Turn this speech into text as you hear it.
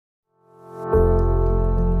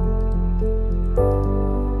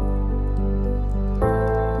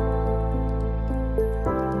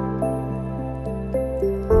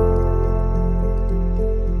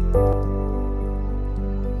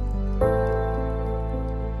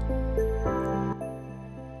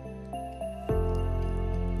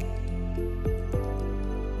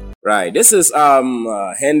Right. This is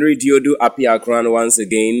Henry Duodu Appiahkorang once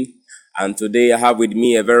again, and today I have with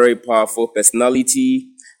me a very powerful personality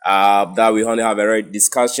that we want to have a right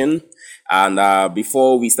discussion. And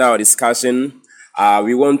before we start our discussion,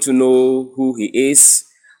 we want to know who he is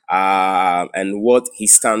and what he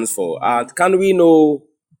stands for. Can we know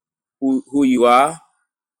who you are?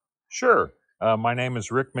 Sure. My name is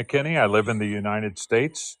Rick McKinney. I live in the United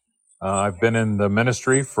States. I've been in the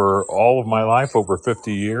ministry for all of my life, over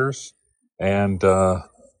 50 years, and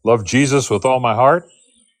love Jesus with all my heart.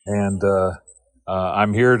 And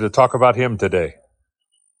I'm here to talk about him today.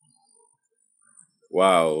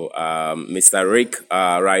 Wow, Mr. Rick.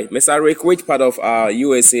 Right, Mr. Rick. Which part of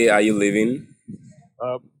USA are you living?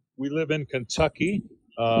 We live in Kentucky,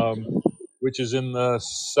 which is in the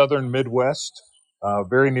southern Midwest,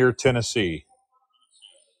 very near Tennessee.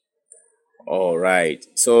 All right.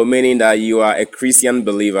 So meaning that you are a Christian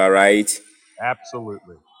believer, right?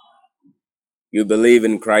 Absolutely. You believe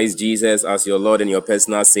in Christ Jesus as your Lord and your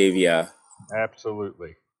personal Savior.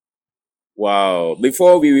 Absolutely. Wow.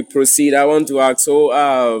 Before we proceed, I want to ask, so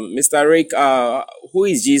Mr. Rick, who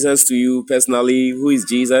is Jesus to you personally? Who is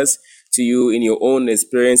Jesus to you in your own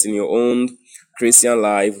experience, in your own Christian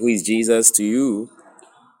life? Who is Jesus to you?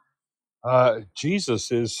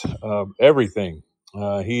 Jesus is everything.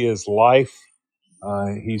 He is life.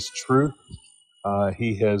 He's truth.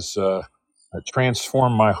 He has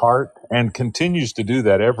transformed my heart and continues to do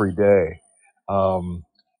that every day.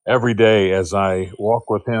 Every day as I walk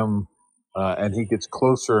with him and he gets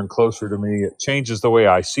closer and closer to me, it changes the way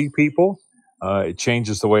I see people. It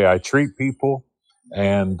changes the way I treat people.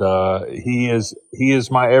 And he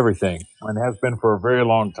is my everything and has been for a very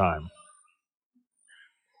long time.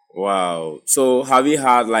 Wow. So have you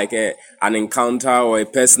had like an encounter or a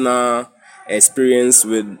personal experience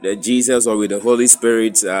with Jesus or with the Holy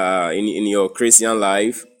Spirit in your Christian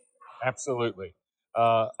life? Absolutely.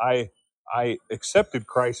 I accepted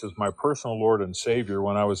Christ as my personal Lord and Savior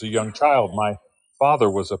when I was a young child. My father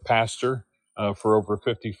was a pastor for over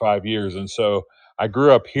 55 years, and so I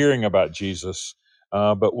grew up hearing about Jesus.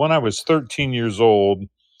 But when I was 13 years old,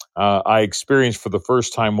 I experienced for the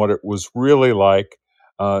first time what it was really like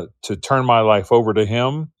to turn my life over to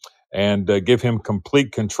Him and give Him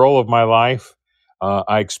complete control of my life.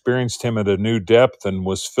 I experienced Him at a new depth and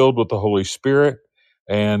was filled with the Holy Spirit.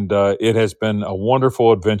 And it has been a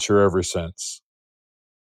wonderful adventure ever since.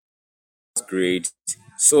 That's great.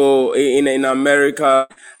 So in America,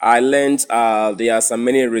 I learned there are so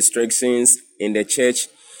many restrictions in the church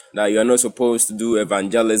that you are not supposed to do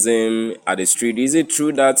evangelism at the street. Is it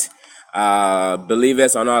true that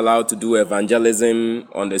believers are not allowed to do evangelism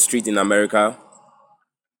on the street in America?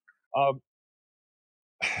 Uh,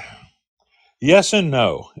 yes and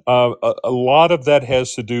no. A lot of that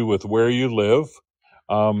has to do with where you live.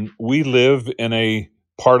 We live in a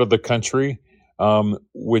part of the country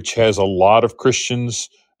which has a lot of Christians,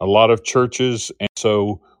 a lot of churches, and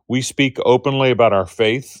so we speak openly about our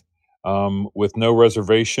faith with no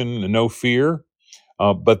reservation and no fear.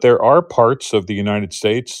 But there are parts of the United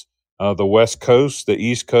States, the West Coast, the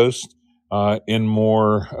East Coast, in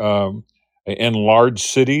large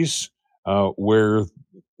cities where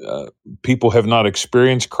people have not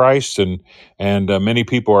experienced Christ, and many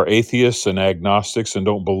people are atheists and agnostics and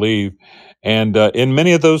don't believe. And in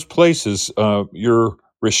many of those places, you're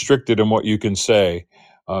restricted in what you can say.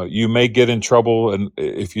 You may get in trouble, and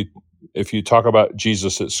if you talk about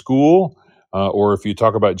Jesus at school, or if you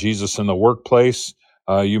talk about Jesus in the workplace,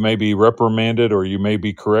 you may be reprimanded, or you may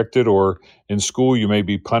be corrected, or in school you may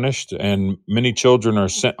be punished. And many children are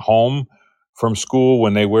sent home from school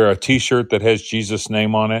when they wear a T-shirt that has Jesus'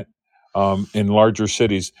 name on it. In larger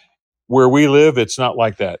cities, where we live, it's not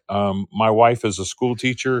like that. My wife is a school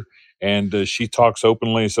teacher, and she talks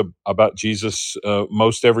openly about Jesus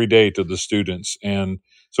most every day to the students. And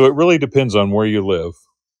so it really depends on where you live.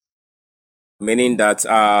 Meaning that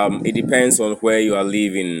it depends on where you are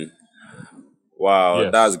living. Wow,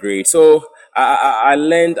 that's Yes. great. So I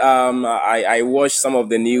learned I watched some of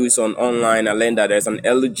the news on online. I learned that there's an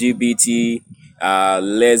LGBT,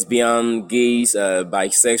 lesbian, gays,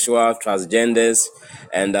 bisexual, transgenders,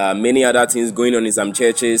 and many other things going on in some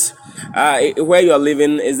churches. Where you are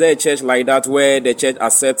living, is there a church like that where the church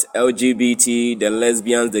accepts LGBT, the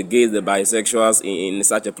lesbians, the gays, the bisexuals in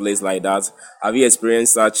such a place like that? Have you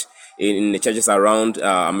experienced such in the churches around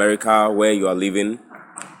America where you are living?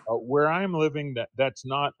 Where I'm living, that's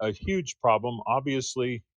not a huge problem.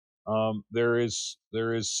 Obviously, there is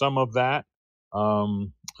some of that,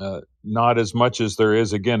 not as much as there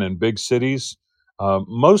is again in big cities.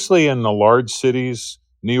 Mostly in the large cities,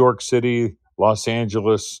 New York City, Los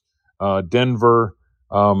Angeles, Denver,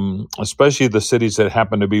 especially the cities that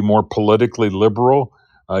happen to be more politically liberal.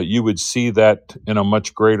 You would see that in a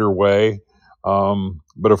much greater way.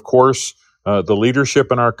 But of course, the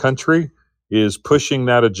leadership in our country is pushing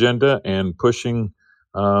that agenda and pushing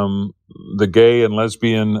um, the gay and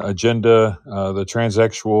lesbian agenda, the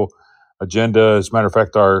transsexual agenda. As a matter of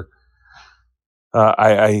fact,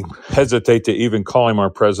 I hesitate to even call him our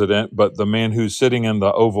president, but the man who's sitting in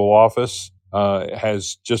the Oval Office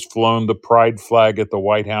has just flown the pride flag at the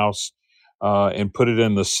White House and put it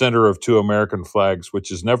in the center of two American flags,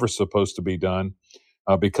 which is never supposed to be done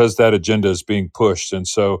because that agenda is being pushed. And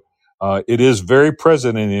so it is very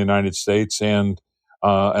present in the United States. And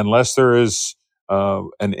unless there is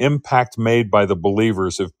an impact made by the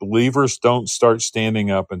believers, if believers don't start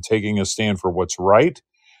standing up and taking a stand for what's right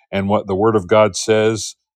and what the Word of God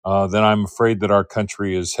says, then I'm afraid that our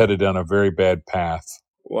country is headed down a very bad path.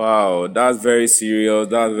 Wow, that's very serious.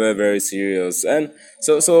 That's very, very serious. And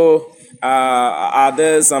are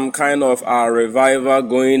there some kind of revival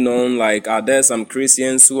going on? Like, are there some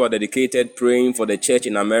Christians who are dedicated praying for the church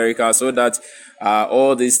in America so that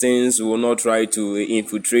all these things will not try to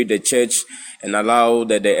infiltrate the church and allow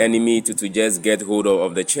the enemy to just get hold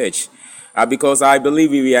of the church? Because I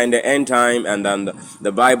believe we are in the end time, and then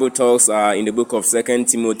the Bible talks in the book of Second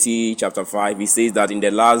Timothy chapter 5. It says that in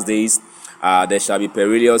the last days there shall be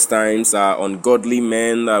perilous times, ungodly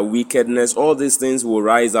men, wickedness. All these things will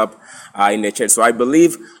rise up in the church. So I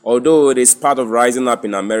believe, although it is part of rising up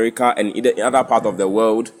in America and in the other part of the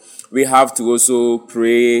world, we have to also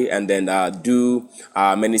pray and then do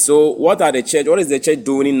many. So what are the church? What is the church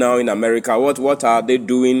doing now in America? What are they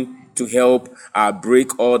doing to help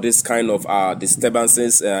break all this kind of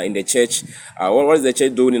disturbances in the church? What is the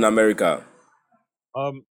church doing in America?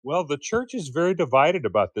 Well, the church is very divided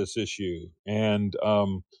about this issue. And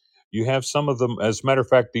you have some of them, as a matter of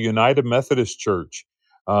fact, the United Methodist Church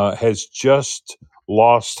has just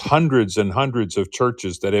lost hundreds and hundreds of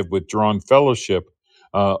churches that have withdrawn fellowship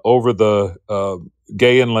over the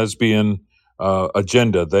gay and lesbian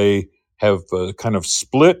agenda. They have kind of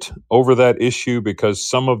split over that issue because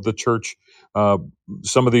some of the church, uh,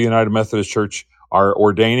 some of the United Methodist Church are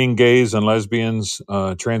ordaining gays and lesbians,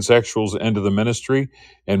 transsexuals into the ministry.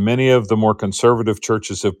 And many of the more conservative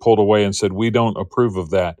churches have pulled away and said, we don't approve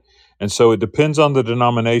of that. And so it depends on the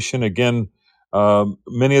denomination. Again,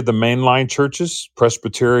 many of the mainline churches,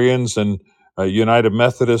 Presbyterians and United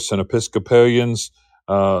Methodists and Episcopalians,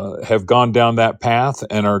 have gone down that path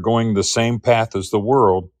and are going the same path as the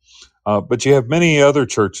world. But you have many other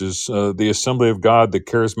churches, the Assembly of God, the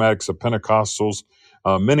Charismatics, the Pentecostals,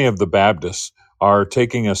 many of the Baptists are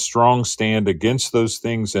taking a strong stand against those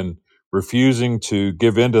things and refusing to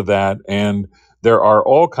give into that. And there are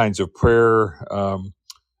all kinds of prayer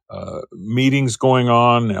meetings going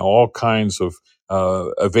on, all kinds of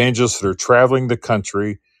evangelists that are traveling the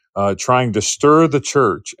country, trying to stir the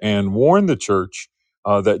church and warn the church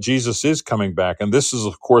that Jesus is coming back. And this is,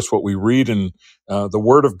 of course, what we read in the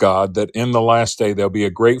Word of God, that in the last day there'll be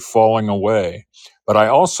a great falling away. But I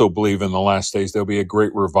also believe in the last days there'll be a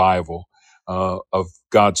great revival of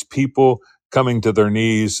God's people coming to their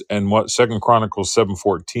knees. And what Second Chronicles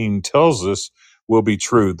 7:14 tells us will be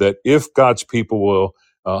true, that if God's people will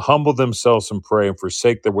humble themselves and pray and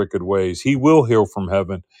forsake their wicked ways, he will heal from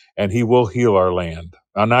heaven and he will heal our land.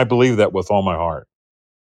 And I believe that with all my heart.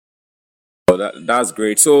 That's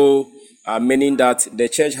great. So, meaning that the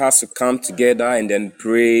church has to come together and then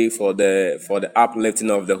pray for the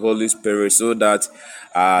uplifting of the Holy Spirit, so that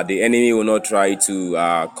the enemy will not try to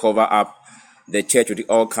cover up the church with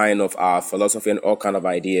all kind of philosophy and all kind of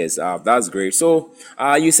ideas. That's great. So,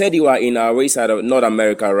 you said you are in which side of North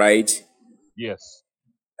America, right? Yes.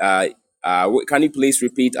 Uh, can you please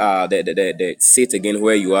repeat the state again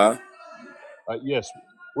where you are? Yes.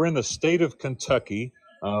 We're in the state of Kentucky,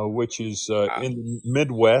 which is in the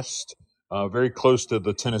Midwest, very close to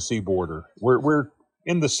the Tennessee border. We're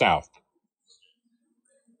in the South.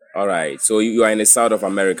 All right. So you are in the south of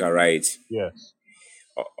America, right? Yes.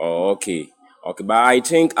 Okay. Okay. But I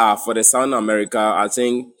think for the South America, I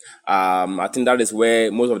think that is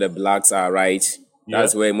where most of the blacks are, right?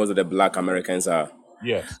 That's Yes. where most of the black Americans are.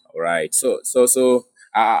 Yes. All right. So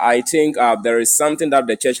I think there is something that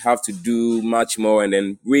the church have to do much more, and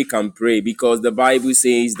then we can pray, because the Bible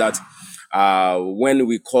says that when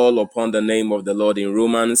we call upon the name of the Lord in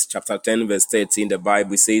Romans chapter 10, verse 13, the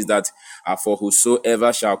Bible says that for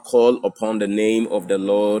whosoever shall call upon the name of the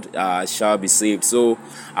Lord shall be saved. So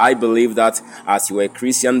I believe that as you are a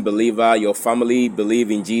Christian believer, your family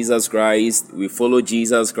believe in Jesus Christ, we follow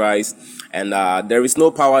Jesus Christ, and there is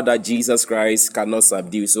no power that Jesus Christ cannot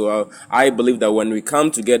subdue. So I believe that when we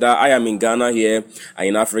come together, I am in Ghana here,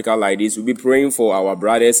 in Africa like this, we'll be praying for our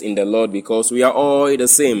brothers in the Lord, because we are all the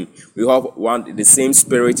same. We have the same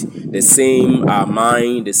spirit, the same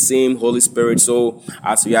mind, the same Holy Spirit. So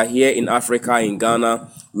as we are here in Africa, in Ghana,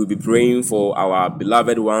 we'll be praying for our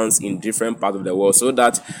beloved ones in different parts of the world, so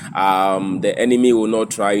that the enemy will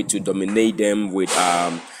not try to dominate them with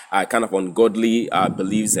kind of ungodly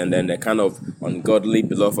beliefs, and then the kind of ungodly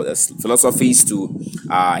philosophies to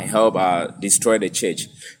help destroy the church.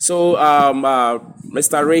 So,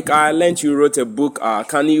 Mr. Rick, I learned you wrote a book.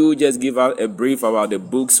 Can you just give us a brief about the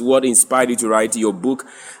books? What inspired you to write your book,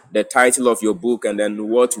 the title of your book, and then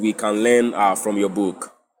what we can learn from your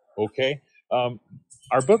book? Okay.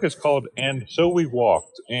 Our book is called And So We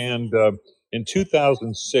Walked. And in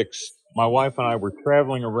 2006, my wife and I were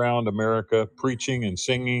traveling around America preaching and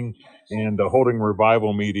singing and holding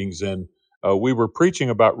revival meetings. And we were preaching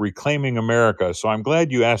about reclaiming America. So I'm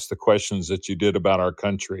glad you asked the questions that you did about our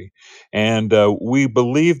country. And we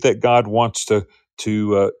believe that God wants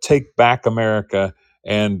to take back America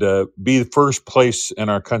and be the first place in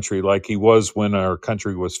our country like he was when our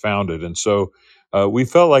country was founded. And so we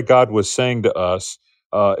felt like God was saying to us,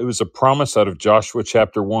 it was a promise out of Joshua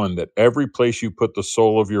chapter 1 that every place you put the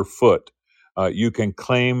sole of your foot, you can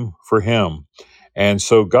claim for him. And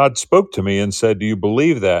so God spoke to me and said, do you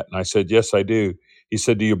believe that? And I said, yes, I do. He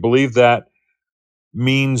said, do you believe that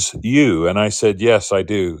means you? And I said, yes, I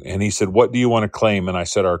do. And he said, what do you want to claim? And I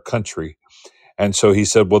said, our country. And so he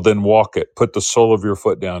said, well, then walk it. Put the sole of your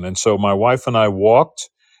foot down. And so my wife and I walked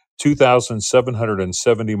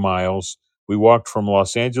 2,770 miles. We walked from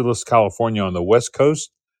Los Angeles, California on the West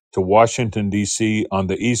Coast to Washington, D.C. on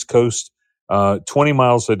the East Coast, 20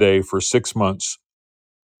 miles a day for 6 months.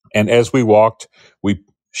 And as we walked, we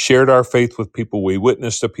shared our faith with people. We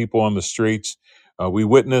witnessed to people on the streets. We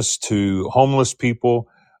witnessed to homeless people.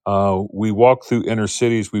 We walked through inner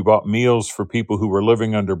cities. We bought meals for people who were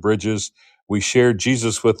living under bridges. We shared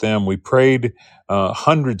Jesus with them. We prayed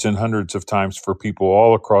hundreds and hundreds of times for people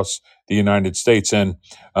all across the United States. And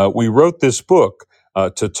we wrote this book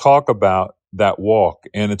to talk about that walk.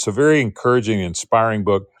 And it's a very encouraging, inspiring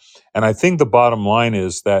book. And I think the bottom line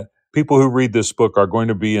is that people who read this book are going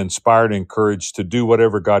to be inspired and encouraged to do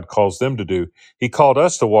whatever God calls them to do. He called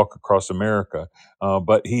us to walk across America,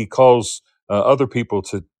 but he calls other people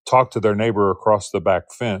to talk to their neighbor across the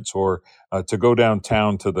back fence, or to go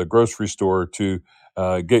downtown to the grocery store to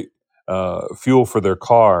get fuel for their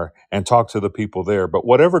car and talk to the people there. But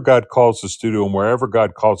whatever God calls us to do and wherever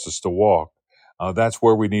God calls us to walk, that's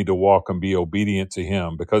where we need to walk and be obedient to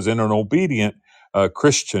him. Because in an obedient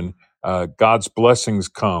Christian, God's blessings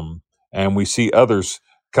come, and we see others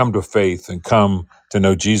come to faith and come to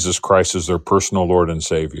know Jesus Christ as their personal Lord and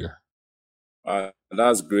Savior.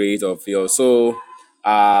 That's great of you. So,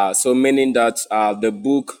 so meaning that the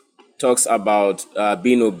book talks about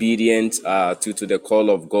being obedient to the call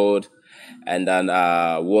of God, and then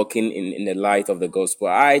walking in the light of the gospel.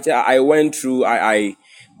 I went through. I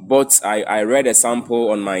read a sample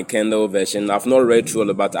on my Kindle version. I've not read through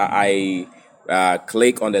all, but I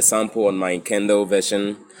click on the sample on my Kindle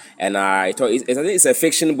version, and I thought it's a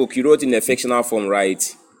fiction book. You wrote in a fictional form,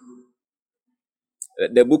 right?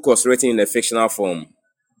 The book was written in a fictional form.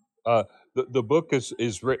 The book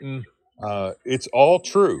is written. It's all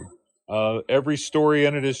true. Every story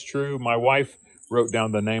in it is true. My wife wrote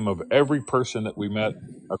down the name of every person that we met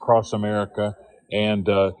across America, and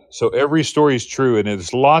so every story is true. And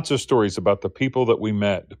there's lots of stories about the people that we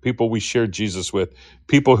met, the people we shared Jesus with,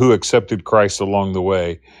 people who accepted Christ along the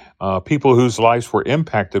way, people whose lives were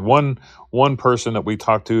impacted. One person that we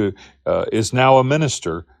talked to is now a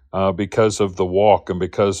minister. Because of the walk and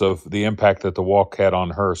because of the impact that the walk had on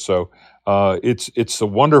her. So it's a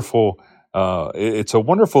wonderful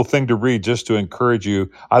thing to read, just to encourage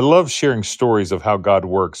you. I love sharing stories of how God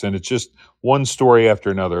works, and it's just one story after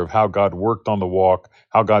another of how God worked on the walk,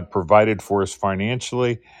 how God provided for us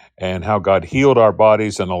financially, and how God healed our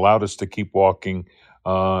bodies and allowed us to keep walking.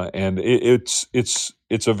 And it's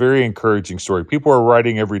a very encouraging story. People are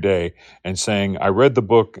writing every day and saying, "I read the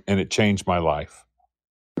book and it changed my life."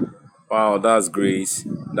 Wow, that's great.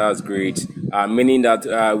 That's great. Meaning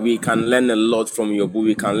that we can learn a lot from your book.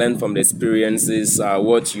 We can learn from the experiences,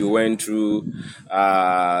 what you went through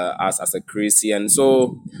as a Christian.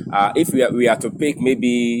 So, if we are to pick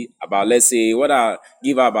maybe about, let's say,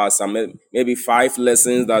 give about some maybe 5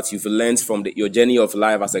 lessons that you've learned from your journey of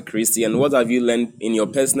life as a Christian. What have you learned in your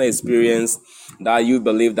personal experience that you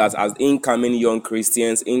believe that as incoming young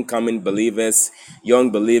Christians, incoming believers,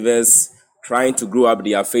 young believers, trying to grow up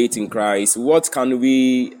their faith in Christ, what can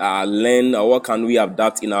we learn, or what can we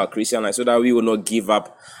adapt in our Christian life so that we will not give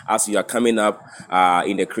up as we are coming up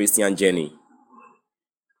in the Christian journey?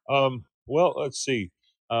 Well, let's see.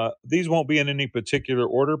 These won't be in any particular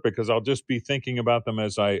order because I'll just be thinking about them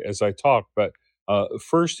as I talk. But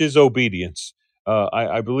first is obedience.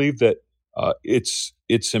 I believe that it's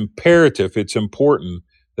imperative, it's important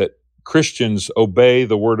that Christians obey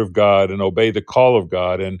the Word of God and obey the call of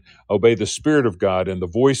God and obey the Spirit of God and the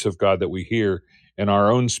voice of God that we hear in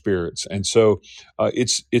our own spirits. And so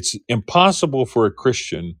it's impossible for a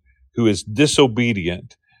Christian who is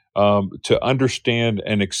disobedient to understand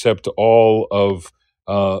and accept all of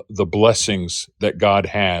the blessings that God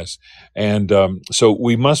has. And so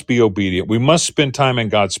we must be obedient. We must spend time in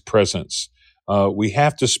God's presence. We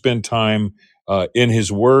have to spend time in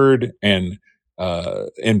His Word and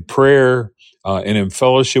in prayer and in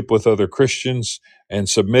fellowship with other Christians and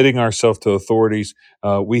submitting ourselves to authorities.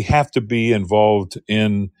 We have to be involved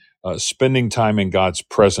in spending time in God's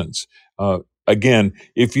presence. Again,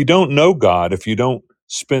 if you don't know God, if you don't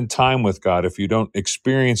spend time with God, if you don't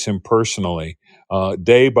experience Him personally,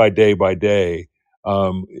 day by day by day,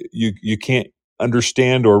 you can't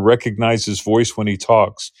understand or recognize His voice when He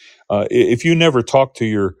talks. If you never talk to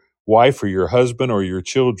your wife or your husband or your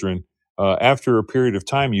children, after a period of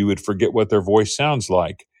time, you would forget what their voice sounds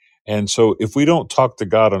like. And so, if we don't talk to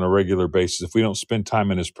God on a regular basis, if we don't spend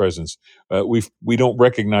time in His presence, we don't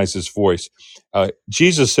recognize His voice.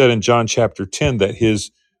 Jesus said in John chapter 10 that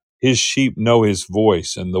his sheep know His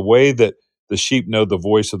voice, and the way that the sheep know the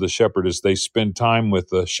voice of the shepherd is they spend time with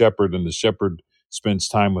the shepherd, and the shepherd spends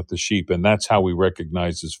time with the sheep, and that's how we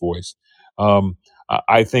recognize His voice.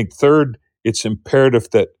 I think third, it's imperative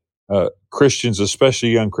that Christians,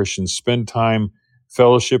 especially young Christians, spend time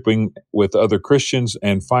fellowshipping with other Christians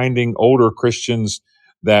and finding older Christians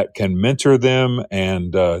that can mentor them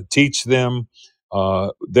and teach them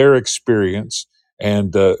their experience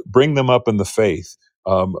and bring them up in the faith.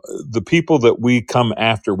 The people that we come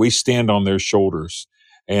after, we stand on their shoulders.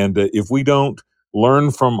 And if we don't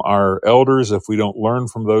learn from our elders, if we don't learn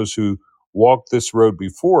from those who walked this road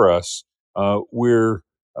before us, we're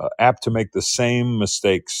apt to make the same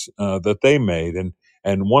mistakes that they made.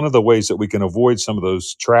 And one of the ways that we can avoid some of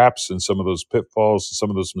those traps and some of those pitfalls and some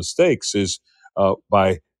of those mistakes is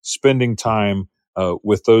by spending time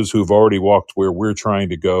with those who've already walked where we're trying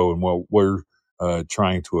to go and what we're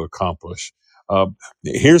trying to accomplish.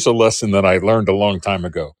 Here's a lesson that I learned a long time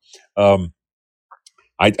ago.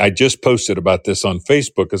 I just posted about this on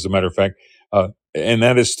Facebook, as a matter of fact, and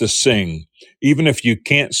that is to sing. Even if you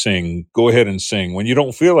can't sing, go ahead and sing. When you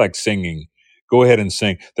don't feel like singing, go ahead and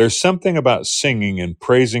sing. There's something about singing and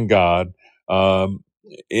praising God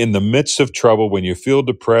in the midst of trouble, when you feel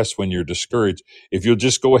depressed, when you're discouraged. If you'll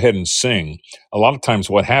just go ahead and sing. A lot of times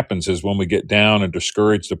what happens is when we get down and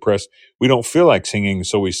discouraged, depressed, we don't feel like singing,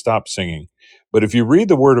 so we stop singing. But if you read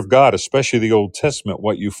the Word of God, especially the Old Testament,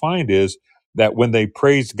 what you find is that when they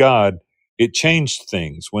praised God, it changed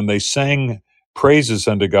things. When they sang praises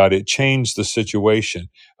unto God, it changed the situation.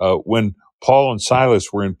 When Paul and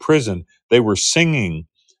Silas were in prison, they were singing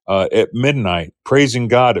at midnight, praising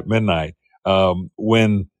God at midnight.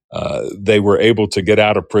 When they were able to get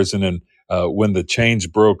out of prison and when the chains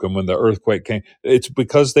broke and when the earthquake came, it's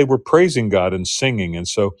because they were praising God and singing. And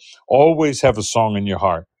so always have a song in your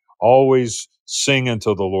heart. Always sing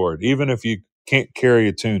unto the Lord. Even if you can't carry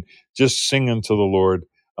a tune, just sing unto the Lord.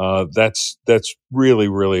 That's really,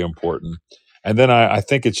 really important. And then I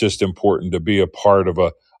think it's just important to be a part of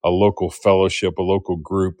a local fellowship, a local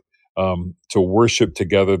group, to worship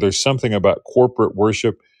together. There's something about corporate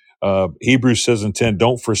worship. Hebrews says in 10,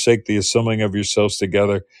 don't forsake the assembling of yourselves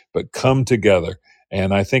together, but come together.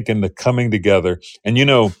 And I think in the coming together, and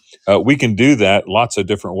we can do that lots of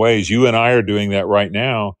different ways. You and I are doing that right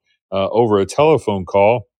now over a telephone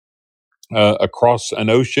call across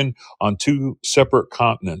an ocean on 2 separate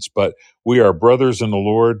continents, but we are brothers in the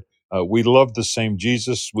Lord. We love the same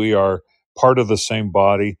Jesus. We are part of the same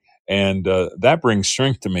body. And that brings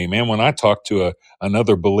strength to me, man. When I talk to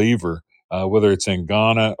another believer, whether it's in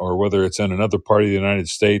Ghana or whether it's in another part of the United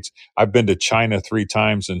States. I've been to China 3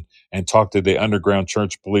 times and talked to the underground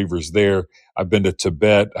church believers there. I've been to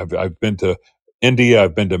Tibet. I've been to India.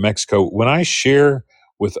 I've been to Mexico. When I share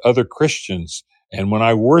with other Christians and when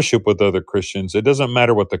I worship with other Christians, it doesn't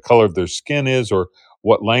matter what the color of their skin is or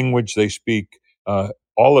what language they speak.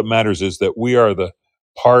 All that matters is that we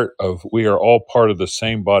are all part of the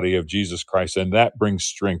same body of Jesus Christ, and that brings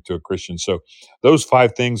strength to a Christian. So those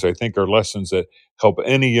 5 things I think are lessons that help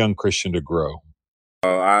any young Christian to grow.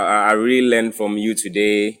 I really learned from you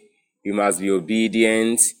today. You must be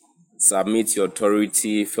obedient, submit your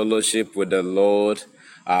authority, fellowship with the Lord,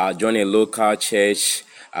 join a local church.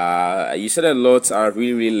 You said a lot. I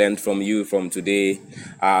really learned from you from today.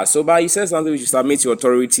 But you said something, we should submit your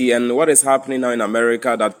authority. And what is happening now in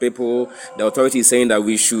America, that the authority is saying that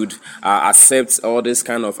we should accept all this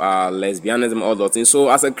kind of lesbianism, all those things. So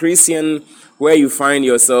as a Christian, where you find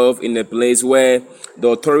yourself in a place where the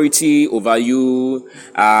authority over you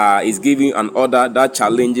is giving an order that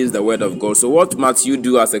challenges the word of God. So what must you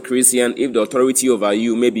do as a Christian if the authority over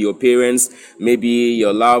you, maybe your parents, maybe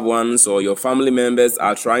your loved ones or your family members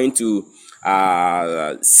are trying to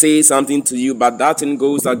say something to you, but that thing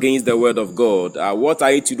goes against the word of God? What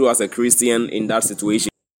are you to do as a Christian in that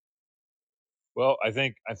situation? Well, I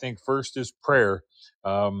think first is prayer.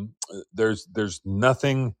 There's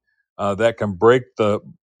nothing that can break the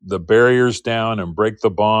barriers down and break the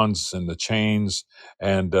bonds and the chains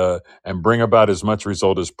and bring about as much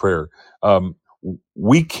result as prayer.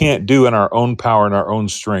 We can't do in our own power and our own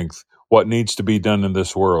strength what needs to be done in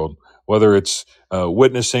this world, whether it's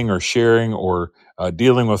witnessing or sharing or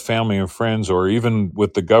dealing with family and friends or even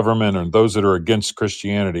with the government and those that are against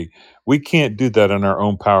Christianity. We can't do that in our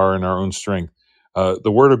own power and our own strength.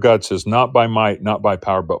 The word of God says, not by might, not by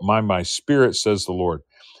power, but by my spirit, says the Lord.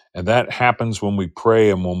 And that happens when we pray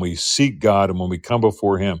and when we seek God and when we come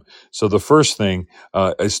before Him. So the first thing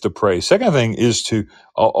is to pray. Second thing is to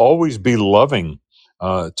always be loving,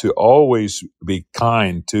 to always be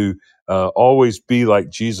kind, to always be like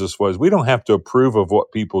Jesus was. We don't have to approve of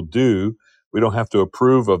what people do. We don't have to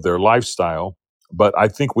approve of their lifestyle. But I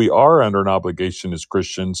think we are under an obligation as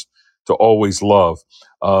Christians to always love.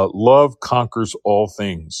 Love conquers all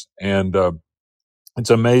things. And it's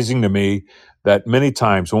amazing to me that many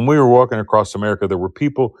times when we were walking across America, there were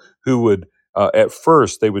people who would, at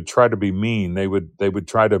first, they would try to be mean. They would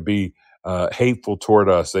try to be hateful toward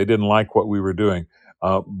us. They didn't like what we were doing,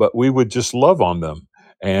 but we would just love on them,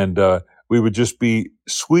 and we would just be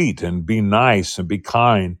sweet and be nice and be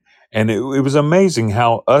kind. And it was amazing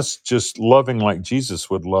how us just loving like Jesus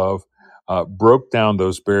would love broke down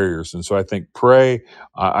those barriers. And so I think pray,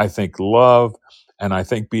 I think love, and I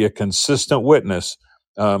think be a consistent witness.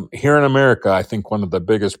 Here in America, I think one of the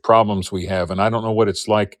biggest problems we have, and I don't know what it's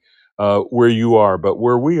like where you are, but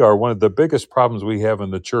where we are, one of the biggest problems we have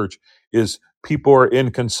in the church is people are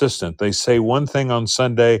inconsistent. They say one thing on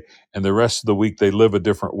Sunday, and the rest of the week they live a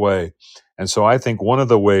different way. And so I think one of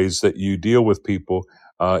the ways that you deal with people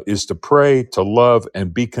is to pray, to love,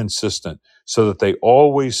 and be consistent so that they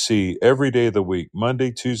always see every day of the week,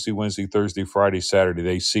 Monday, Tuesday, Wednesday, Thursday, Friday, Saturday,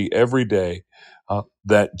 they see every day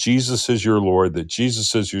that Jesus is your Lord, that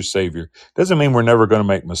Jesus is your Savior. Doesn't mean we're never going to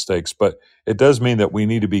make mistakes, but it does mean that we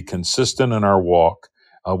need to be consistent in our walk.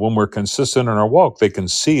 When we're consistent in our walk, they can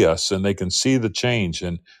see us and they can see the change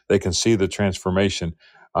and they can see the transformation.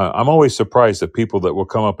 I'm always surprised at people that will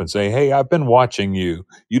come up and say, "Hey, I've been watching you.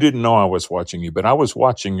 You didn't know I was watching you, but I was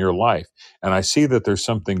watching your life. And I see that there's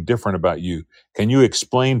something different about you. Can you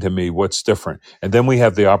explain to me what's different?" And then we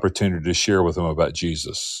have the opportunity to share with them about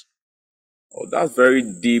Jesus. Oh, that's very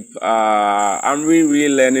deep. I'm really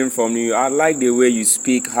learning from you. I like the way you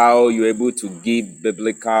speak, how you're able to give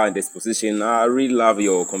biblical disposition. I really love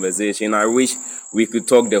your conversation. I wish we could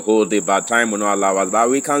talk the whole day, but time will not allow us. But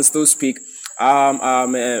we can still speak.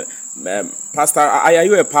 Pastor, are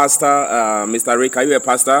you a pastor? Mr. Rick, are you a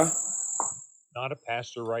pastor? Not a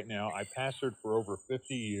pastor right now. I pastored for over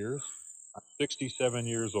 50 years. I'm 67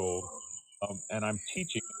 years old, and I'm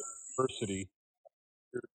teaching at a university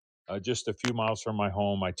just a few miles from my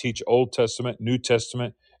home. I teach Old Testament, New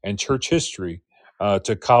Testament, and church history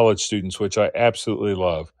to college students, which I absolutely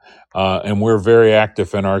love. And we're very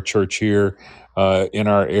active in our church here in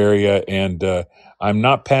our area. And I'm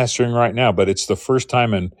not pastoring right now, but it's the first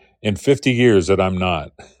time in 50 years that I'm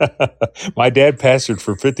not. My dad pastored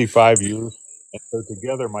for 55 years. And so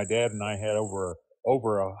together, my dad and I had over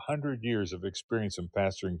 100 years of experience in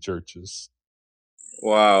pastoring churches.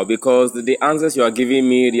 Wow, because the answers you are giving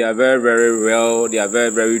me, they are very real, they are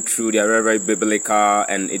very true, they are very biblical,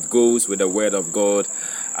 and it goes with the word of God.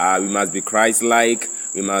 We must be Christ-like.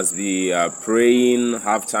 We must be praying,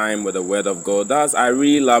 have time with the Word of God. I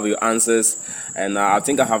really love your answers, and I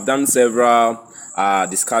think I have done several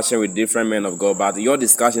discussion with different men of God, but your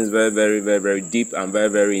discussion is very, very, very, very deep and very,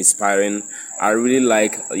 very inspiring. I really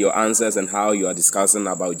like your answers and how you are discussing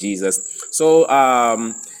about Jesus. So,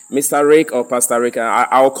 Mr. Rick or Pastor Rick,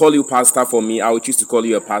 I'll call you Pastor for me. I will choose to call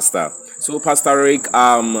you a pastor. So, Pastor Rick,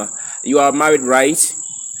 you are married, right?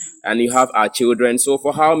 And you have our children. So,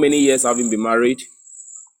 for how many years have you been married?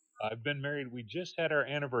 I've been married. We just had our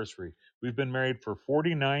anniversary. We've been married for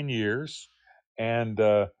 49 years, and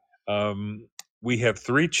um, we have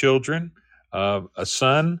three children, a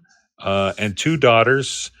son and two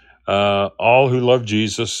daughters, all who love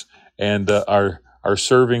Jesus and are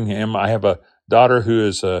serving Him. I have a daughter who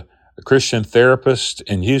is a Christian therapist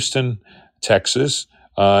in Houston, Texas.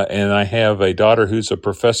 And I have a daughter who's a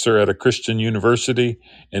professor at a Christian university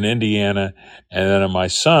in Indiana. And then my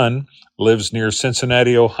son lives near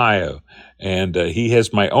Cincinnati, Ohio. And he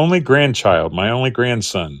has my only grandchild, my only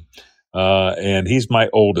grandson. And he's my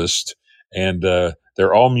oldest. And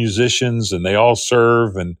they're all musicians and they all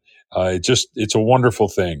serve. And it's a wonderful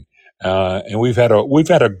thing. And we've had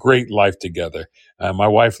a great life together. My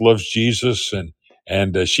wife loves Jesus,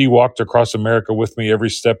 and she walked across America with me every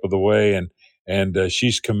step of the way. And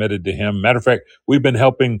she's committed to Him. Matter of fact, we've been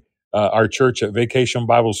helping our church at Vacation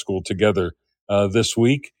Bible School together this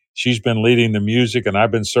week. She's been leading the music, and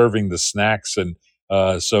I've been serving the snacks. And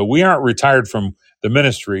so we aren't retired from the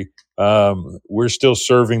ministry. We're still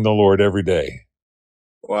serving the Lord every day.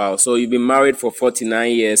 Wow, so you've been married for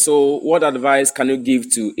 49 years. So, what advice can you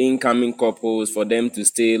give to incoming couples for them to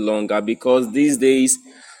stay longer? Because these days,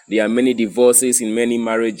 there are many divorces in many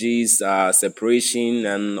marriages, separation,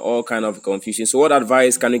 and all kind of confusion. So, what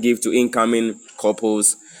advice can you give to incoming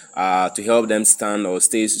couples to help them stand or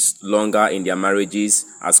stay longer in their marriages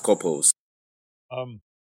as couples? Um,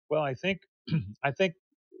 well, I think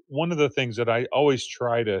one of the things that I always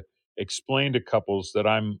try to explain to couples that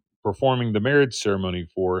I'm performing the marriage ceremony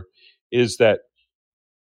for is that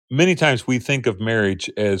many times we think of marriage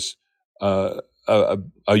as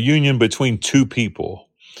a union between two people.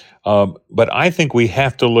 But I think we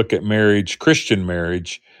have to look at marriage, Christian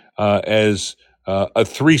marriage, as a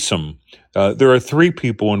threesome. There are three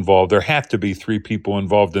people involved. There have to be three people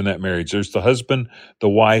involved in that marriage. There's the husband, the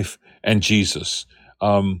wife, and Jesus.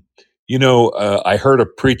 Um, I heard a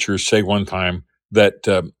preacher say one time that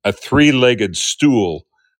a three-legged stool,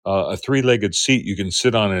 a three-legged seat you can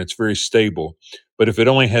sit on, and it's very stable. But if it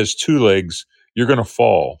only has two legs, you're going to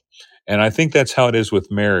fall. And I think that's how it is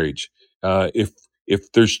with marriage.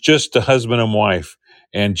 If there's just a husband and wife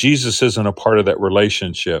and Jesus isn't a part of that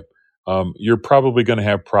relationship, you're probably going to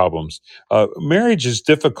have problems. Marriage is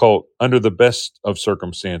difficult under the best of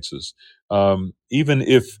circumstances. Even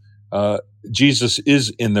if uh, Jesus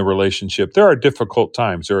is in the relationship, there are difficult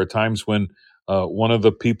times. There are times when one of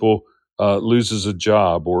the people loses a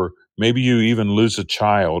job, or maybe you even lose a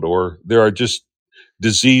child, or there are just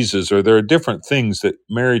diseases, or there are different things that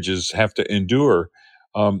marriages have to endure.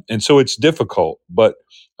 And so it's difficult, but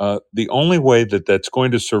the only way that that's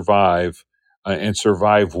going to survive and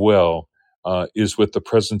survive well is with the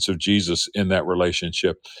presence of Jesus in that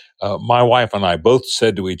relationship. My wife and I both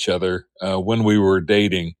said to each other when we were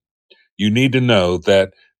dating, you need to know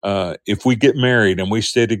that if we get married and we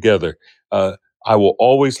stay together, I will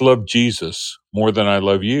always love Jesus more than I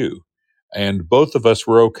love you. And both of us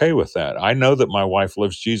were okay with that. I know that my wife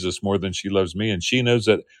loves Jesus more than she loves me, and she knows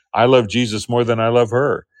that I love Jesus more than I love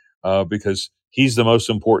her because He's the most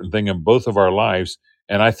important thing in both of our lives.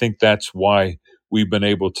 And I think that's why we've been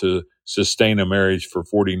able to sustain a marriage for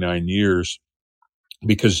 49 years,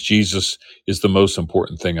 because Jesus is the most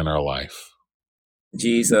important thing in our life.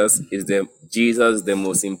 Jesus the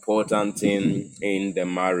most important thing in the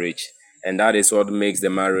marriage, and that is what makes the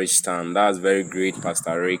marriage stand. That's very great,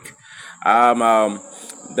 Pastor Rick. Um, um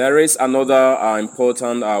there is another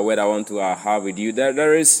important word I want to have with you.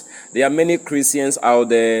 There are many Christians out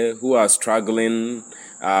there who are struggling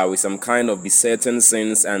with some kind of besetting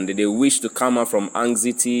sins, and they wish to come out from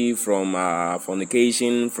anxiety, from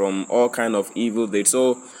fornication, from all kind of evil deeds.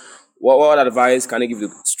 So, what advice can you give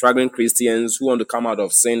to struggling Christians who want to come out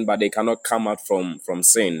of sin but they cannot come out from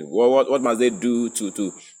sin? What must they do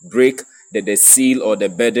to break the seal or the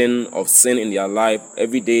burden of sin in their life?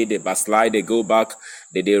 Every day they backslide, they go back,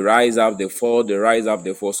 they rise up, they fall, they rise up,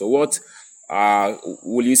 they fall. So what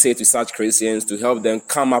will you say to such Christians to help them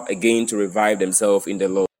come up again to revive themselves in the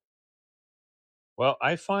Lord? Well,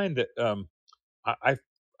 I find that I, I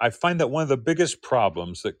I find that one of the biggest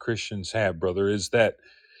problems that Christians have, brother, is that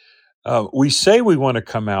we say we want to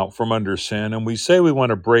come out from under sin, and we say we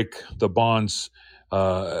want to break the bonds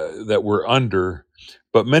that we're under.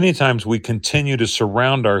 But many times we continue to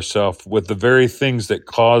surround ourselves with the very things that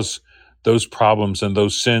cause those problems and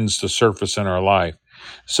those sins to surface in our life.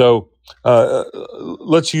 So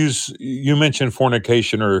let's use, you mentioned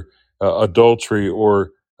fornication or adultery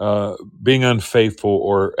or being unfaithful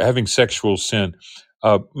or having sexual sin.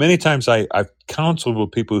 Many times I've counseled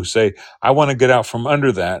with people who say, I want to get out from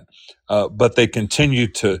under that, but they continue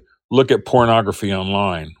to look at pornography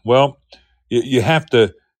online. Well, you have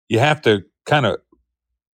to kind of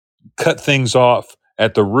cut things off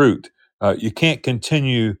at the root. You can't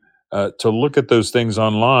continue to look at those things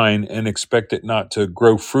online and expect it not to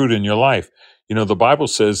grow fruit in your life. You know, the Bible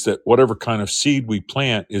says that whatever kind of seed we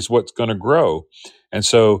plant is what's going to grow. And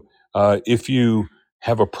so if you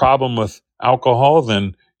have a problem with alcohol,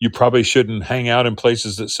 then you probably shouldn't hang out in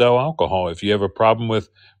places that sell alcohol. If you have a problem with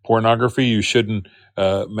pornography, you shouldn't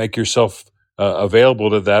make yourself available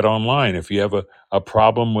to that online. If you have a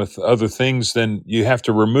problem with other things, then you have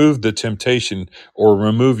to remove the temptation or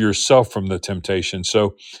remove yourself from the temptation.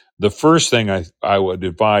 So the first thing I would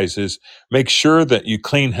advise is make sure that you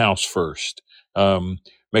clean house first.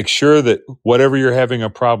 Make sure that whatever you're having a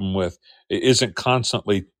problem with isn't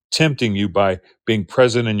constantly tempting you by being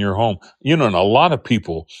present in your home. You know, and a lot of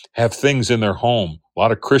people have things in their home, a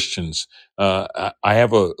lot of Christians. I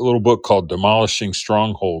have a little book called Demolishing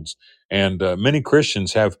Strongholds, and many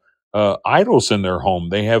Christians have idols in their home.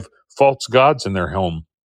 They have false gods in their home.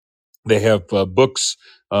 They have books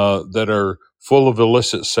that are full of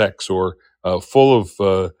illicit sex or full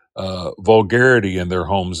of vulgarity in their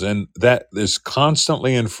homes, and that is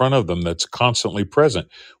constantly in front of them. That's constantly present.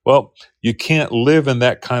 Well, you can't live in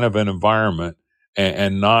that kind of an environment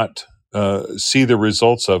and not see the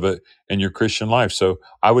results of it in your Christian life. So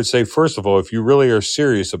I would say, first of all, if you really are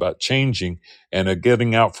serious about changing and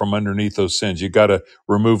getting out from underneath those sins, you got to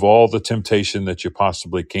remove all the temptation that you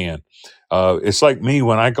possibly can. It's like me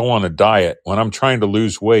when I go on a diet, when I'm trying to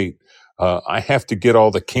lose weight, I have to get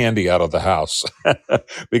all the candy out of the house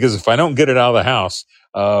because if I don't get it out of the house,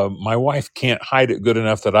 my wife can't hide it good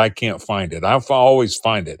enough that I can't find it. I'll always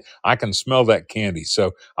find it. I can smell that candy.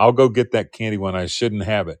 So I'll go get that candy when I shouldn't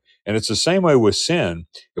have it. And it's the same way with sin.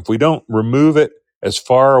 If we don't remove it as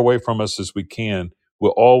far away from us as we can,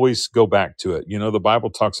 we'll always go back to it. You know, the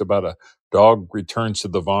Bible talks about a dog returns to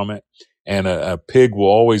the vomit and a pig will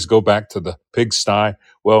always go back to the pigsty.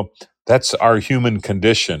 Well, that's our human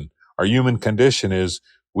condition. Our human condition is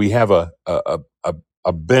we have a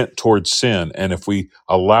bent towards sin. And if we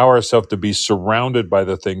allow ourselves to be surrounded by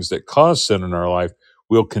the things that cause sin in our life,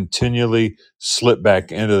 we'll continually slip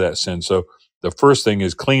back into that sin. So the first thing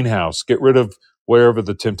is clean house, get rid of wherever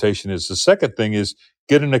the temptation is. The second thing is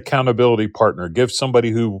get an accountability partner. Give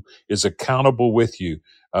somebody who is accountable with you.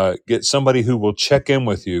 Get somebody who will check in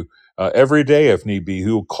with you every day if need be,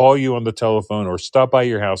 who will call you on the telephone or stop by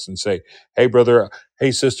your house and say, hey, brother,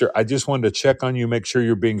 hey, sister, I just wanted to check on you, make sure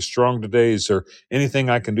you're being strong today. Is there anything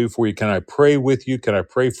I can do for you? Can I pray with you? Can I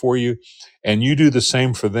pray for you? And you do the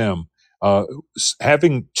same for them.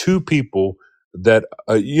 Having two people that,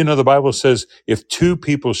 the Bible says, if two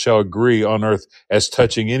people shall agree on earth as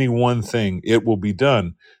touching any one thing, it will be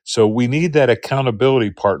done. So we need that accountability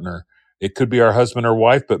partner. It could be our husband or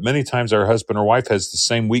wife, but many times our husband or wife has the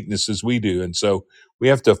same weaknesses we do. And so we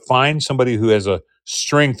have to find somebody who has a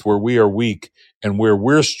strength where we are weak and where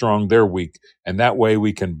we're strong, they're weak. And that way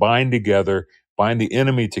we can bind together, bind the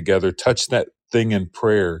enemy together, touch that thing in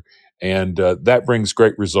prayer. And that brings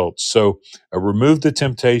great results. So remove the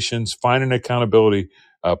temptations, find an accountability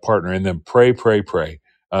partner, and then pray, pray, pray.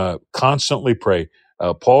 Constantly pray.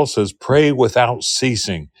 Paul says, pray without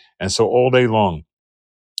ceasing. And so all day long,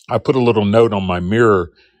 I put a little note on my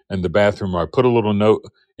mirror in the bathroom, or I put a little note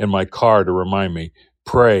in my car to remind me,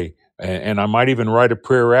 pray. And I might even write a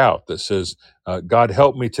prayer out that says, God,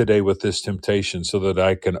 help me today with this temptation so that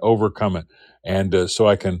I can overcome it. And so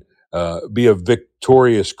I can be a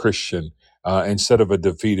victorious Christian instead of a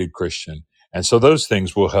defeated Christian. And so those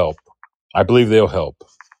things will help. I believe they'll help.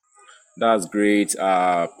 That's great,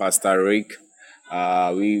 Pastor Rick.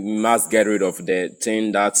 We must get rid of the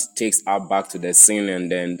thing that takes us back to the sin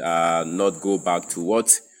and then not go back to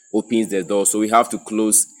what opens the door. So we have to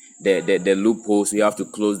close the loopholes. We have to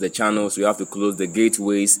close the channels. We have to close the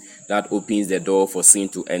gateways that opens the door for sin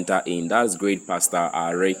to enter in. That's great, Pastor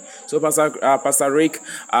Rick. So, Pastor Rick,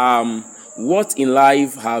 what in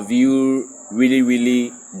life have you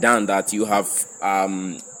really done that you have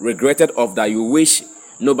regretted of, that you wish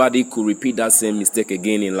nobody could repeat that same mistake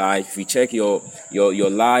again in life? If you check your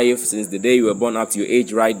life since the day you were born up to your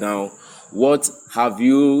age right now, What have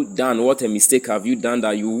you done? What a mistake have you done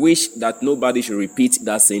that you wish that nobody should repeat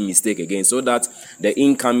that same mistake again, so that the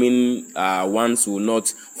incoming ones will not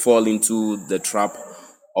fall into the trap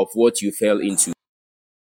of what you fell into?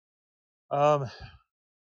 Um,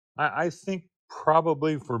 I think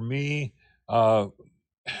probably for me, uh,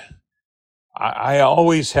 I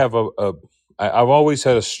always have I've always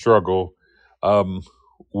had a struggle um,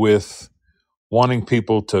 with wanting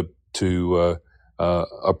people to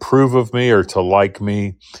approve of me or to like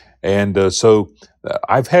me, and so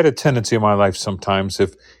I've had a tendency in my life sometimes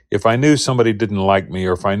if I knew somebody didn't like me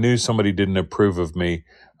or if I knew somebody didn't approve of me,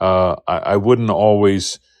 I wouldn't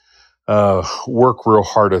always work real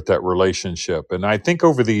hard at that relationship. And I think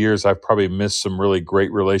over the years, I've probably missed some really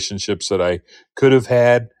great relationships that I could have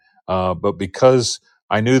had. But because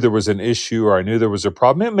I knew there was an issue or I knew there was a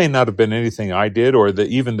problem, it may not have been anything I did or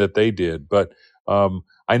even that they did, but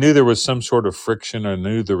I knew there was some sort of friction. I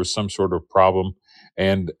knew there was some sort of problem.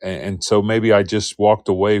 And so maybe I just walked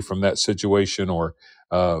away from that situation or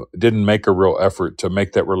didn't make a real effort to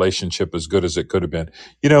make that relationship as good as it could have been.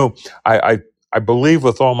 You know, I believe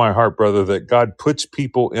with all my heart, brother, that God puts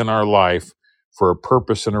people in our life for a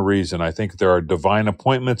purpose and a reason. I think there are divine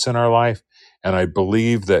appointments in our life, and I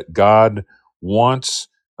believe that God wants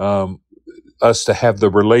us to have the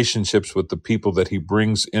relationships with the people that He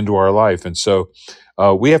brings into our life. And so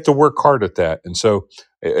we have to work hard at that. And so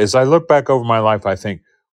as I look back over my life, I think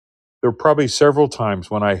there were probably several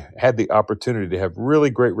times when I had the opportunity to have really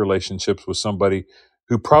great relationships with somebody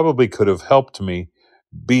who probably could have helped me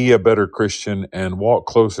be a better Christian and walk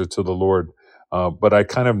closer to the Lord. But I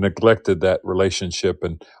kind of neglected that relationship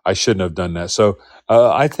and I shouldn't have done that. So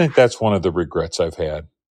I think that's one of the regrets I've had.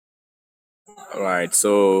 All right.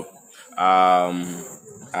 So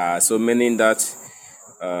meaning that,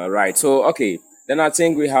 right. So, okay. Then I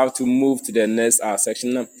think we have to move to the next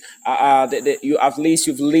section. You at least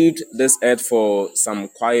you've lived this earth for some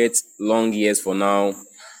quiet long years for now,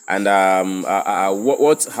 and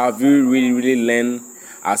what have you really learned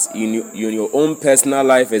as in your own personal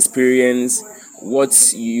life experience?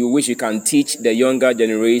 What you wish you can teach the younger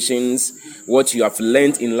generations? What you have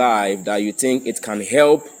learned in life that you think it can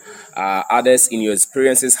help others in your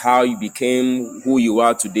experiences, how you became who you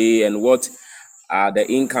are today, and what the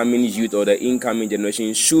incoming youth or the incoming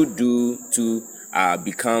generation should do to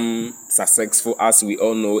become successful, as we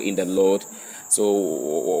all know, in the Lord. So,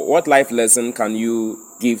 what life lesson can you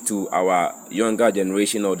give to our younger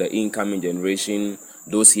generation or the incoming generation,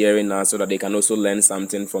 those hearing us, so that they can also learn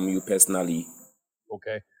something from you personally?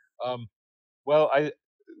 Okay. Um, well,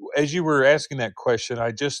 as you were asking that question,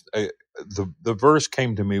 the verse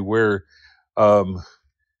came to me where um,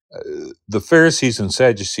 the Pharisees and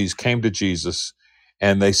Sadducees came to Jesus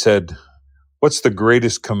and they said, "What's the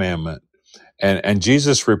greatest commandment?" And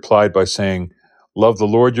Jesus replied by saying, "Love the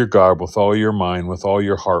Lord your God with all your mind, with all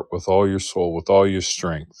your heart, with all your soul, with all your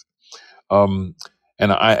strength." Um,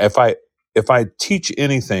 and if I teach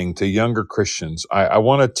anything to younger Christians, I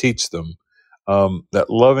want to teach them that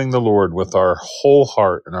loving the Lord with our whole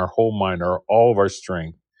heart and our whole mind, or all of our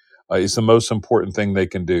strength, is the most important thing they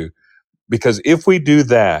can do. Because if we do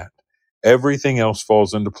that, everything else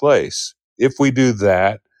falls into place. If we do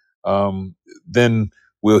that, then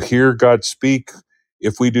we'll hear God speak.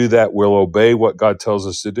 If we do that, we'll obey what God tells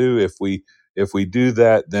us to do. If we do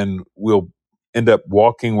that, then we'll end up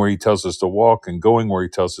walking where He tells us to walk and going where He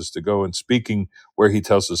tells us to go and speaking where He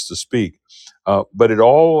tells us to speak. But it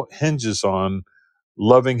all hinges on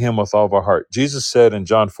loving Him with all of our heart. Jesus said in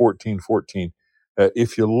John 14:14,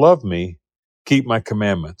 if you love me, keep my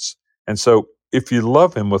commandments. And so if you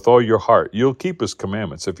love Him with all your heart, you'll keep His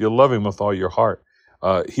commandments. If you love Him with all your heart,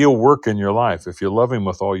 He'll work in your life. If you love Him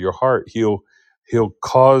with all your heart, He'll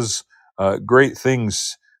cause great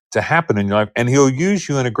things to happen in your life, and He'll use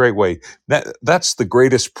you in a great way. That's the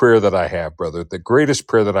greatest prayer that I have, brother. The greatest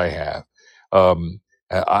prayer that I have.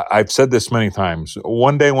 I've said this many times.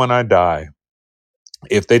 One day when I die,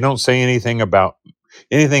 if they don't say anything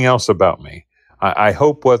else about me, I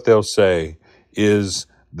hope what they'll say is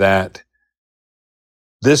that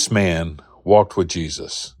this man walked with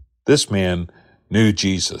Jesus. This man knew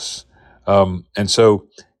Jesus. And so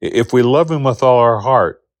if we love Him with all our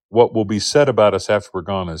heart, what will be said about us after we're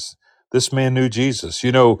gone is, this man knew Jesus.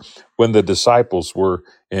 You know, when the disciples were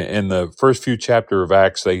in the first few chapter of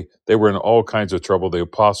Acts, they were in all kinds of trouble. The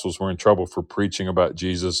apostles were in trouble for preaching about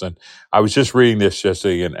Jesus. And I was just reading this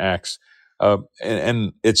yesterday in Acts.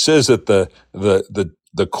 And it says that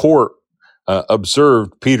the court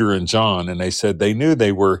observed Peter and John, and they said they knew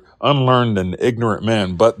they were unlearned and ignorant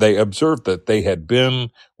men, but they observed that they had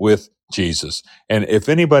been with Jesus. And if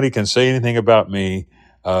anybody can say anything about me,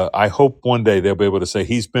 I hope one day they'll be able to say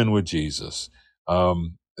he's been with Jesus.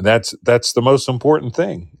 That's the most important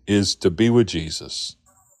thing, is to be with Jesus.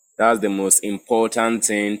 That's the most important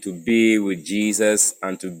thing, to be with Jesus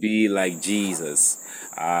and to be like Jesus.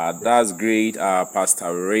 That's great,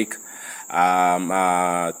 Pastor Rick.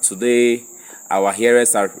 Today, our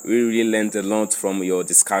hearers have really learned a lot from your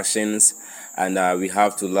discussions, and we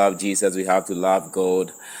have to love Jesus, we have to love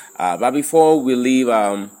God. But before we leave,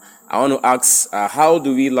 I want to ask, how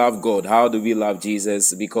do we love God? How do we love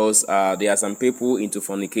Jesus? Because there are some people into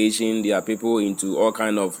fornication, there are people into all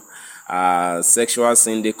kind of sexual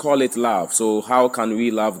sin. They call it love. So how can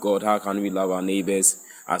we love God? How can we love our neighbors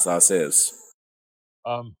as ourselves?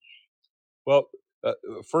 Um, well,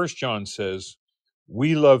 First John says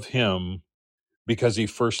we love him because he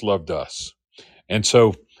first loved us. And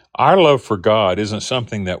so our love for God isn't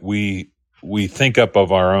something that we think up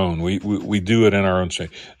of our own. We do it in our own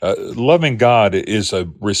strength. Loving God is a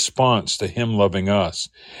response to him loving us.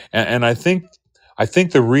 And I think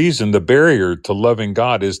the barrier to loving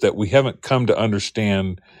God is that we haven't come to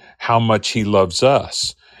understand how much he loves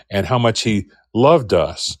us and how much he loved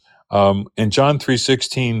us. And John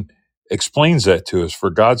 3:16 explains that to us. For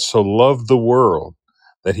God so loved the world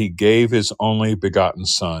that he gave his only begotten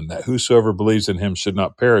Son, that whosoever believes in him should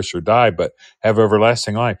not perish or die, but have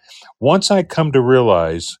everlasting life. Once I come to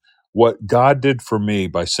realize what God did for me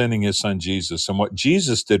by sending his Son Jesus and what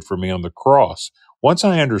Jesus did for me on the cross, once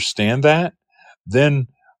I understand that, then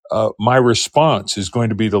my response is going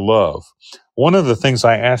to be to love. One of the things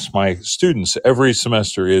I ask my students every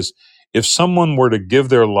semester is, if someone were to give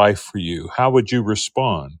their life for you, how would you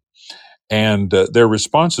respond? And their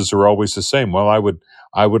responses are always the same. Well, I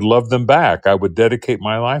would love them back. I would dedicate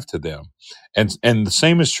my life to them. And the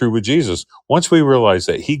same is true with Jesus. Once we realize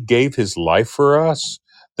that he gave his life for us,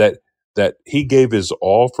 that he gave his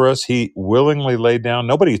all for us, he willingly laid down.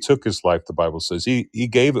 Nobody took his life, the Bible says. He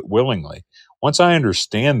gave it willingly. Once I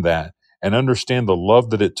understand that and understand the love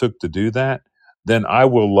that it took to do that, then I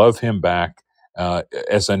will love him back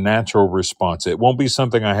as a natural response. It won't be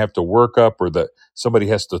something I have to work up or that somebody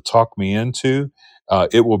has to talk me into.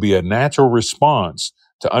 It will be a natural response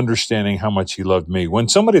to understanding how much he loved me. When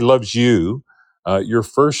somebody loves you, your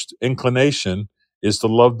first inclination is to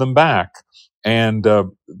love them back. And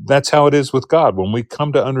that's how it is with God. When we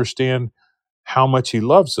come to understand how much he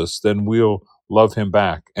loves us, then we'll love him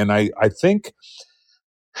back. And I think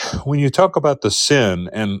when you talk about the sin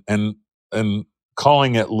and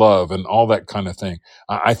calling it love and all that kind of thing,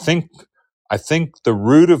 I think the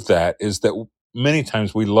root of that is that many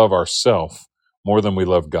times we love ourselves more than we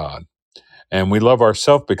love God. And we love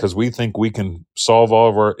ourselves because we think we can solve all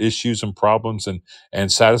of our issues and problems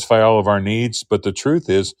and satisfy all of our needs. But the truth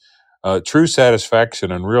is, true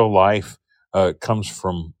satisfaction in real life comes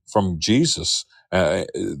from Jesus.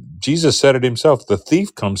 Jesus said it himself: the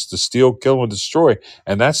thief comes to steal, kill, and destroy.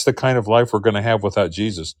 And that's the kind of life we're going to have without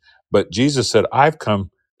Jesus. But Jesus said, I've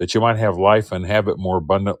come that you might have life and have it more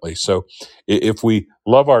abundantly. So if we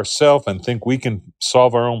love ourselves and think we can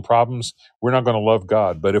solve our own problems, we're not going to love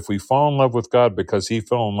God. But if we fall in love with God because he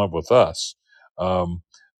fell in love with us,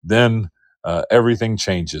 then everything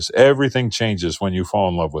changes. Everything changes when you fall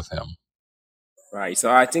in love with him. Right. So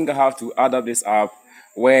I think I have to add up this up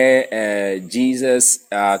where Jesus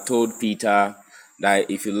told Peter that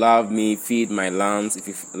if you love me, feed my lambs. If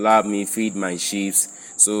you love me, feed my sheep.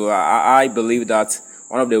 So I believe that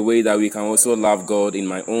one of the ways that we can also love God, in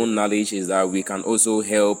my own knowledge, is that we can also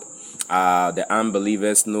help the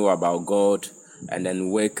unbelievers know about God, and then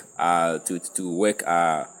work to work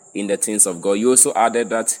in the things of God. You also added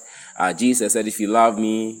that Jesus said, if you love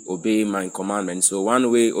me, obey my commandments. So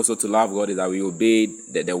one way also to love God is that we obey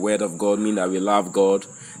the word of God, meaning that we love God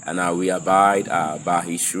and we abide by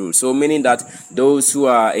his rules. So meaning that those who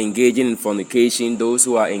are engaging in fornication, those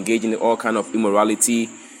who are engaging in all kind of immorality,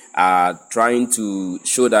 trying to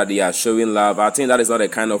show that they are showing love, I think that is not the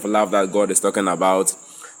kind of love that God is talking about.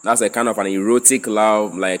 That's a kind of an erotic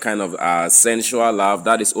love, like kind of sensual love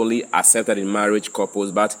that is only accepted in marriage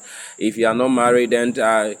couples. But if you are not married, then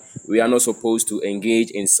we are not supposed to engage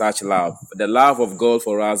in such love. The love of God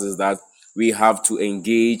for us is that we have to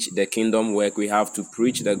engage the kingdom work. We have to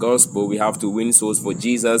preach the gospel. We have to win souls for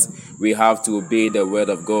Jesus. We have to obey the word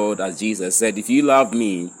of God, as Jesus said, if you love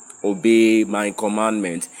me, obey my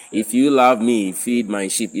commandment. If you love me, feed my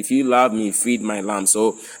sheep. If you love me, feed my lamb.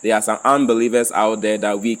 So there are some unbelievers out there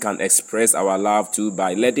that we can express our love to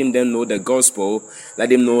by letting them know the gospel, let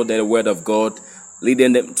them know the word of God,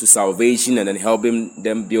 leading them to salvation, and then helping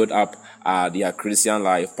them build up their Christian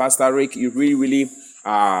life. Pastor Rick, you really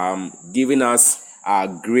giving us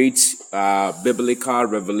great biblical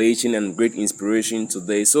revelation and great inspiration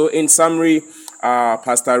today. So, in summary,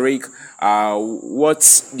 Pastor Rick,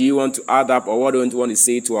 what do you want to add up, or what do you want to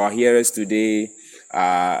say to our hearers today,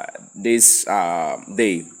 this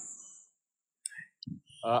day?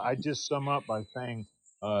 I just sum up by saying,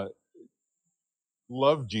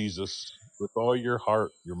 love Jesus with all your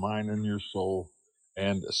heart, your mind, and your soul,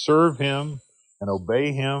 and serve Him and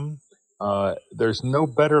obey Him. There's no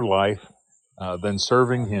better life than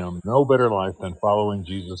serving Him, no better life than following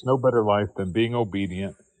Jesus, no better life than being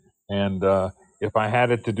obedient. And if I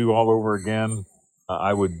had it to do all over again,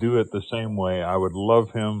 I would do it the same way. I would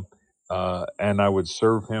love Him, and I would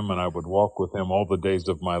serve Him, and I would walk with Him all the days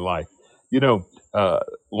of my life. You know,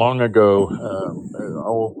 long ago,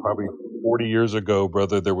 probably 40 years ago,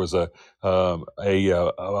 brother, there was a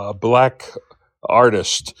black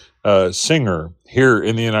artist, singer here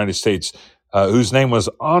in the United States, whose name was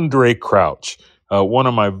Andre Crouch, one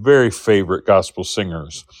of my very favorite gospel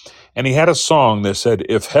singers. And he had a song that said,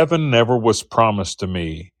 "If heaven never was promised to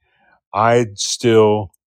me, I'd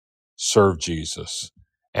still serve Jesus."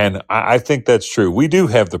 And I think that's true. We do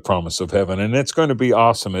have the promise of heaven, and it's going to be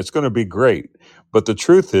awesome. It's going to be great. But the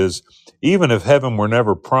truth is, even if heaven were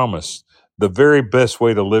never promised, the very best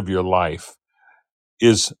way to live your life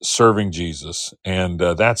is serving Jesus. And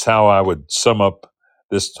that's how I would sum up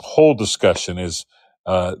this whole discussion is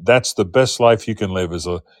that's the best life you can live, is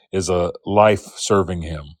a life serving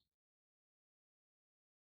Him.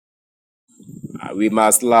 We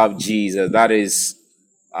must love Jesus. That is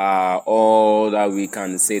all that we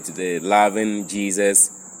can say today. Loving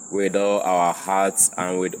Jesus with all our hearts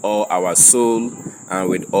and with all our soul and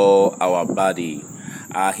with all our body.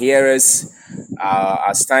 Hearers,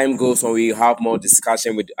 as time goes on, we have more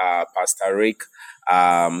discussion with Pastor Rick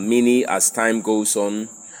Mini. As time goes on,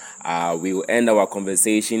 we will end our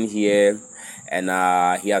conversation here. And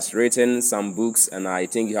he has written some books, and I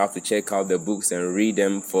think you have to check out the books and read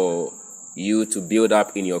them for you to build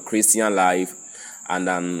up in your Christian life. And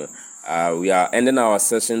then we are ending our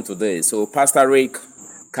session today. So, Pastor Rick,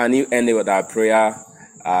 can you end it with our prayer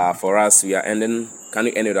for us? We are ending. Can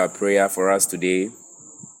you end it with our prayer for us today?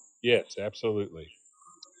 Yes, absolutely.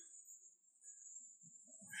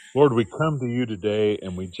 Lord, we come to you today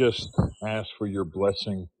and we just ask for your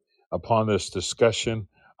blessing upon this discussion.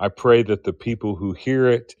 I pray that the people who hear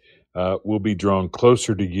it will be drawn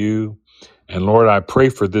closer to you. And Lord, I pray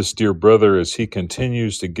for this dear brother as he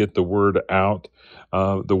continues to get the word out,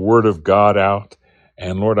 the word of God out.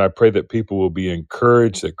 And Lord, I pray that people will be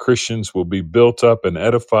encouraged, that Christians will be built up and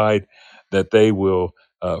edified, that they will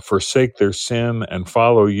forsake their sin and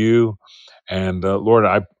follow you. And Lord,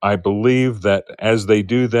 I believe that as they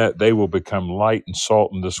do that, they will become light and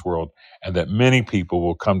salt in this world, and that many people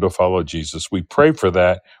will come to follow Jesus. We pray for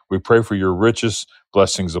that. We pray for your richest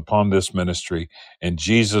blessings upon this ministry. In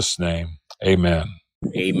Jesus' name, amen.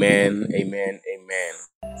 Amen, amen, amen.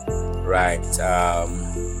 Right.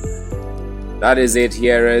 That is it,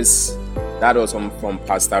 hearers. That was from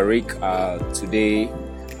Pastor Rick today.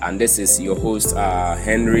 And this is your host,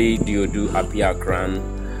 Henry Duodu Appiahkorang,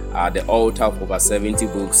 the author of over 70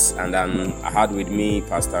 books. And then I had with me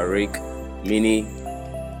Pastor Rick Mini,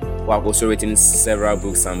 who have also written several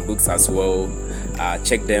books and books as well.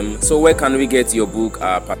 Check them. So where can we get your book?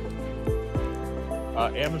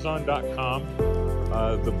 Amazon.com.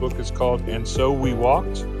 The book is called And So We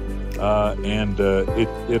Walked. And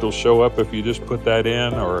it'll show up if you just put that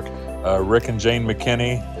in, or Rick and Jane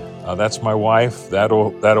McKinney. That's my wife.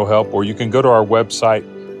 That'll help. Or you can go to our website,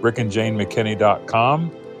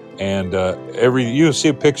 rickandjanemckinney.com, and you'll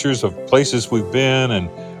see pictures of places we've been and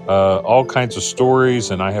all kinds of stories.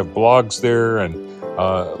 And I have blogs there and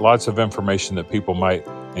lots of information that people might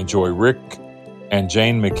enjoy.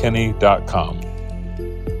 rickandjanemckinney.com.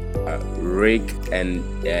 Rick and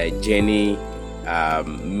Jenny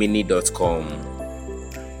mini.com.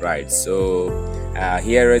 Right. So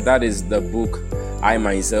here, that is the book. I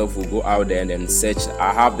myself will go out there and then search.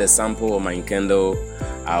 I have the sample on my Kindle.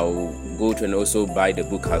 I'll go to and also buy the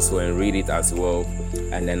book as well and read it as well.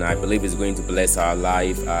 And then I believe it's going to bless our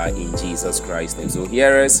life in Jesus Christ's name. So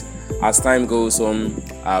hearers, as time goes on,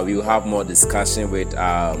 we will have more discussion with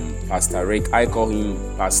Pastor Rick. I call him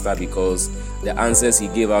Pastor because the answers he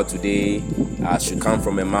gave out today should come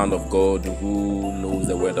from a man of God who knows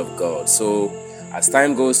the word of God. So as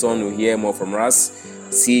time goes on, we'll hear more from us.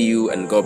 See you and God